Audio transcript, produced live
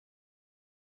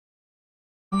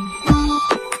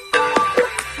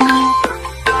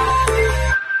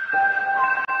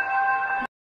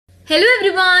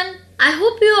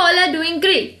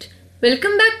great.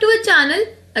 Welcome back to our channel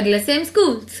AglaSem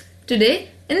Schools. Today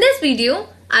in this video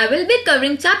I will be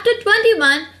covering chapter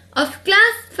 21 of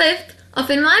class 5th of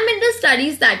environmental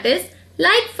studies, that is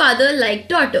like father like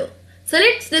daughter. So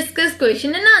let's discuss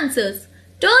question and answers.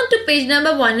 Turn to page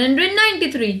number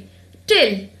 193.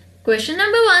 Till question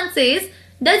number 1 says,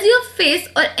 does your face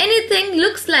or anything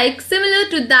looks like similar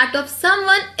to that of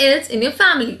someone else in your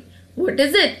family? What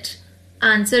is it?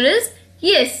 Answer is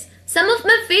yes. Some of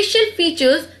my facial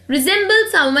features resemble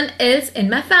someone else in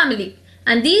my family,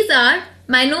 and these are: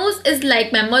 my nose is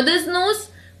like my mother's nose,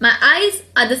 my eyes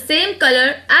are the same color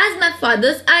as my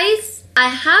father's eyes, I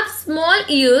have small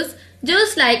ears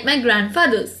just like my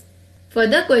grandfather's.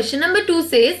 Further, question number 2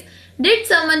 says, did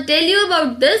someone tell you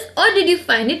about this or did you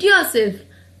find it yourself?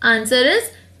 Answer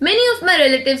is, many of my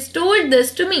relatives told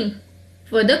this to me.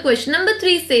 Further, question number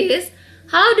 3 says,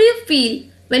 how do you feel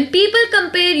when people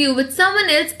compare you with someone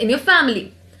else in your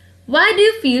family? Why do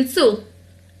you feel so?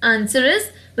 Answer is,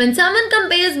 when someone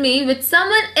compares me with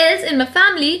someone else in my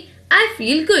family, I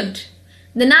feel good.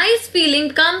 The nice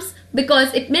feeling comes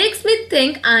because it makes me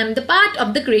think I am the part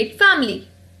of the great family.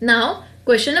 Now,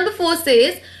 question number 4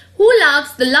 says, who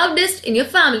laughs the loudest in your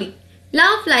family?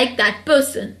 Laugh like that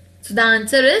person. So the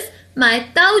answer is, my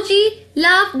Tauji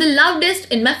laughed the loudest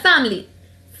in my family.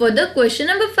 Further, question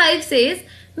number 5 says,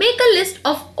 make a list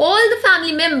of all the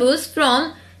family members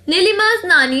from Nilima's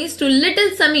nannies to little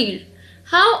Samir.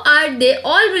 How are they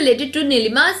all related to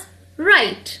Nilima's?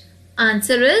 Right.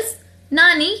 Answer is,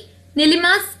 Nani,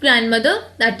 Nilima's grandmother,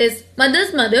 that is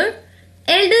mother's mother.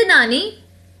 Elder Nani,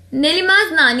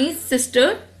 Nilima's Nani's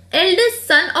sister. Eldest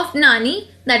son of Nani,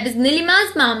 that is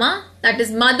Nilima's mama, that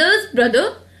is mother's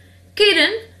brother.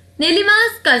 Kiran,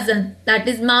 Nilima's cousin, that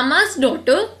is mama's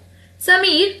daughter.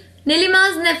 Samir,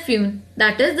 Nilima's nephew,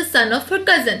 that is the son of her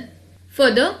cousin.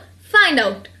 Further, find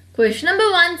out. Question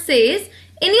number 1 says,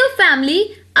 in your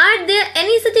family, are there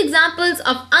any such examples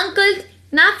of uncles,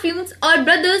 nephews or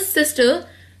brothers, sister,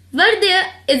 where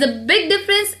there is a big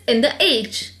difference in the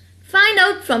age? Find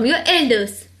out from your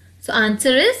elders. So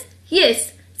answer is,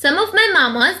 yes. Some of my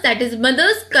mamas, that is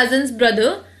mother's cousin's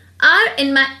brother, are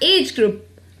in my age group.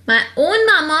 My own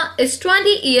mama is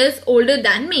 20 years older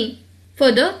than me.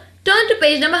 Further, turn to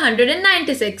page number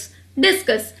 196.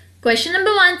 Discuss. Question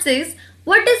number 1 says,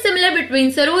 what is similar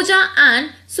between Saroja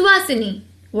and Suhasini?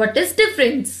 What is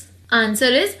difference? Answer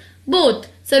is, both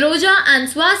Saroja and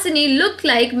Suhasini look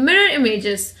like mirror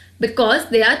images because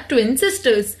they are twin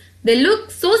sisters. They look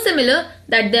so similar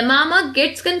that their mama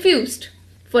gets confused.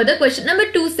 Further, question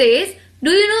number 2 says,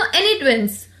 do you know any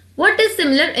twins? What is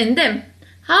similar in them?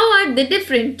 How are they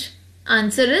different?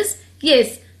 Answer is,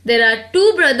 yes, there are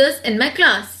 2 brothers in my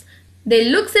class. They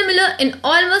look similar in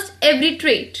almost every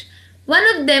trait. One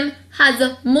of them has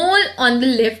a mole on the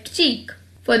left cheek.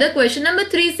 Further, question number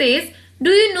 3 says, do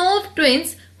you know of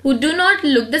twins who do not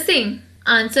look the same?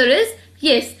 Answer is,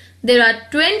 yes, there are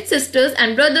twin sisters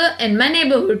and brother in my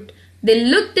neighborhood. They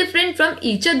look different from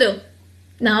each other.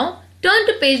 Now, turn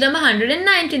to page number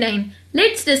 199.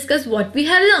 Let's discuss what we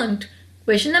have learned.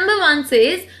 Question number 1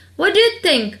 says, what do you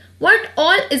think? What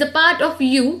all is a part of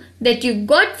you that you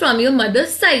got from your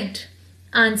mother's side?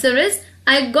 Answer is,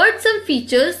 I got some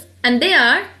features and they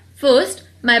are: first,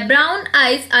 my brown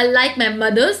eyes are like my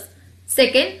mother's.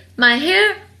 Second, my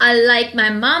hair are like my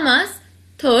mama's.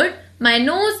 Third, my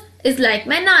nose is like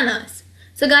my nana's.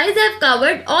 So guys, I have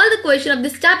covered all the questions of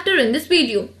this chapter in this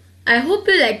video. I hope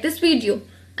you like this video.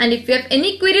 And if you have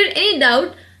any query or any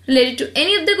doubt related to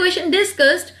any of the questions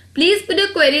discussed, please put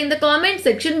your query in the comment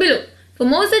section below. For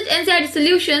more such NCERT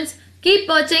solutions, keep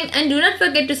watching and do not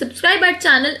forget to subscribe our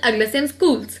channel AglaSem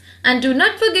Schools. And do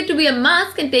not forget to wear a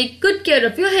mask and take good care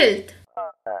of your health.